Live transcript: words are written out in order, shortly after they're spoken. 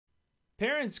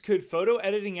Parents, could photo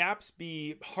editing apps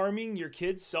be harming your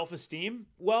kids' self-esteem?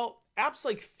 Well, apps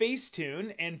like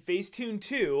Facetune and Facetune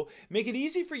 2 make it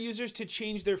easy for users to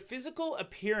change their physical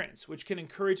appearance, which can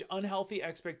encourage unhealthy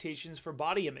expectations for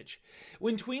body image.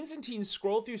 When tweens and teens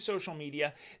scroll through social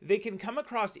media, they can come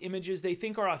across images they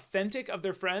think are authentic of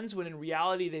their friends when in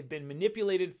reality they've been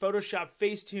manipulated, photoshopped,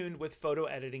 facetuned with photo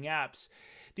editing apps.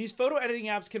 These photo editing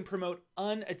apps can promote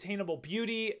unattainable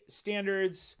beauty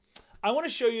standards. I want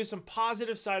to show you some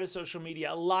positive side of social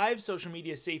media, a live social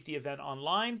media safety event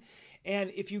online. And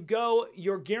if you go,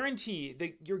 you're guaranteed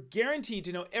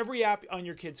to know every app on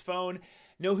your kid's phone,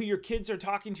 know who your kids are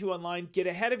talking to online, get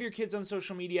ahead of your kids on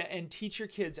social media, and teach your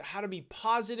kids how to be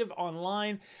positive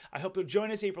online. I hope you'll join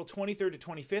us April 23rd to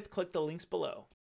 25th. Click the links below.